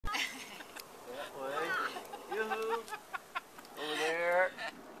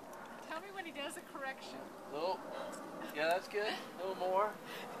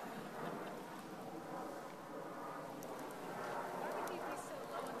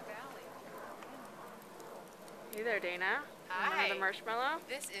Hey there, Dana. Hi. Another marshmallow?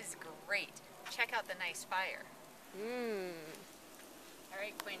 This is great. Check out the nice fire. Mmm. All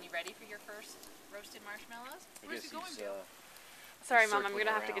right, Quinn, you ready for your first roasted marshmallows? Where's it going, Bill? Sorry, Mom, I'm gonna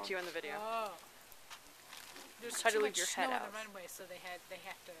have to get you in the video. Oh. There's Try to too leave much your snow head on out. the runway, so they have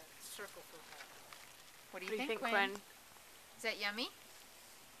to circle for her. What do What you think, Quinn? Is that yummy?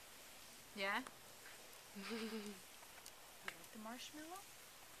 Yeah? You like the marshmallow?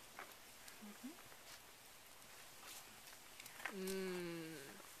 Mmm.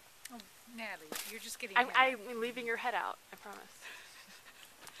 Oh, Natalie, you're just getting I'm leaving your head out, I promise.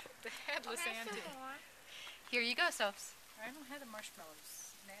 the headless Andy. Here you go, Sophs. I don't have the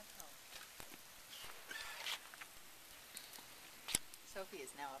marshmallows. Sophie is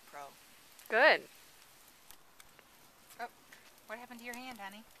now a pro. Good. Oh, what happened to your hand,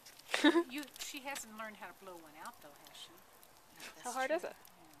 honey? She hasn't learned how to blow one out, though, has she? No, that's How hard true. is it?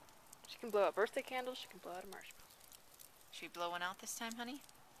 She can blow out birthday candles, she can blow out a marshmallow. Should we blow one out this time, honey?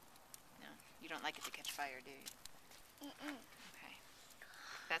 No, you don't like it to catch fire, do you? Okay,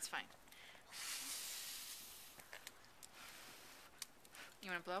 that's fine. You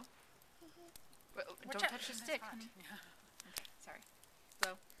want to blow? Well, don't touch the stick, honey. Yeah. Okay, sorry.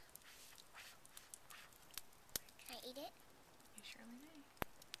 Blow. Can I eat it? You surely may.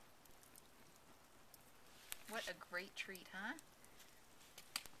 What a great treat, huh?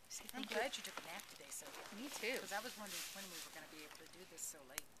 Say I'm thank you. glad you took a nap today, Sophie. Me too. Because I was wondering when we were going to be able to do this so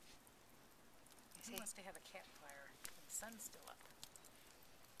late. Who wants to have a campfire when the sun's still up?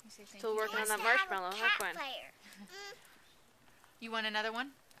 You say thank Still you. working on that Wants to have a marshmallow, huh, Quinn? campfire. You want another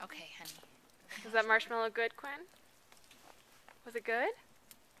one? Okay, honey. Was that marshmallow good, Quinn? Was it good?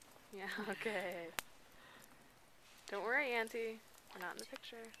 Yeah, okay. Don't worry, Auntie. We're not in the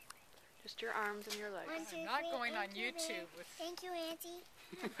picture. Just your arms and your legs. 1, 2, I'm not 3, going on thank you, YouTube babe. with... Thank you, Auntie.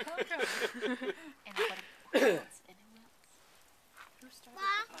 And what else? Anyone else? Who started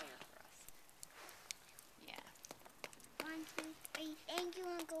the fire for us? Yeah. 1, 2, 3, thank you,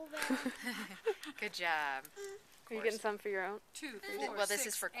 Uncle Bill. Good job. Are you getting some for your own? 2, Th- 4, well, this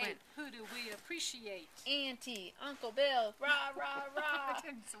 6, is for 8. Quinn. Who do we appreciate? Auntie, Uncle Bill, rah, rah, rah. I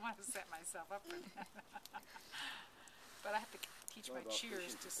didn't want to set myself up for that. But I have to teach my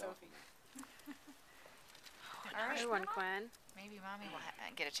cheers to Sophie. All right. Good one, Quinn. Maybe Mommy will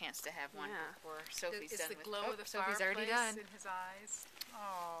get a chance to have one Yeah. before Sophie's Is done the with. glow Oh, of the Sophie's fireplace already done. in his eyes?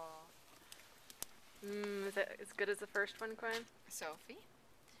 Oh. Mmm, is it as good as the first one, Quinn? Sophie,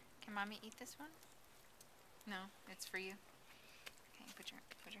 can Mommy eat this one? No, it's for you. Okay, put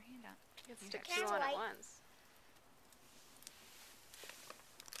your hand out. You can You stick have two to. on at Candlelight. once.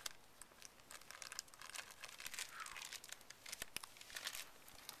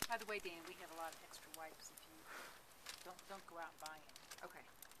 By the way, Dan, we have a lot of extra wipes if you don't go out and buy them. Okay,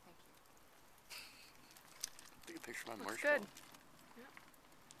 thank you. Take a picture of my Looks marshmallow. good.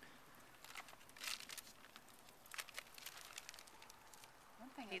 One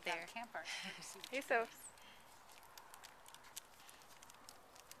thing Hey about there. a campfire, you never see Hey, the Sophs.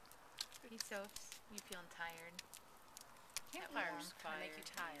 Hey, Sophs, you feeling tired? campfires warm can make you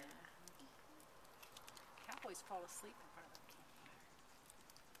fire, tired. Cowboys fall asleep in front of their campfire.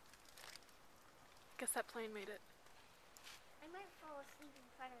 Guess that plane made it. I might fall asleep in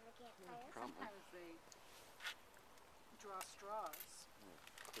front of the campfire. Probably. Sometimes they draw straws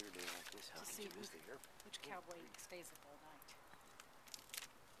Clear day like this, how to could see you miss the airport? which cowboy stays up all night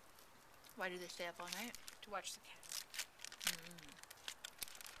Why do they stay up all night? to watch the cattle.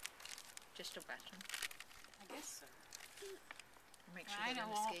 Just to watch them. I guess so. Make sure I they know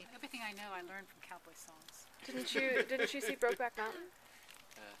don't escape. everything I know. I learned from cowboy songs. Didn't you see Brokeback Mountain?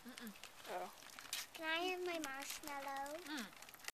 Oh. Can I have my marshmallow?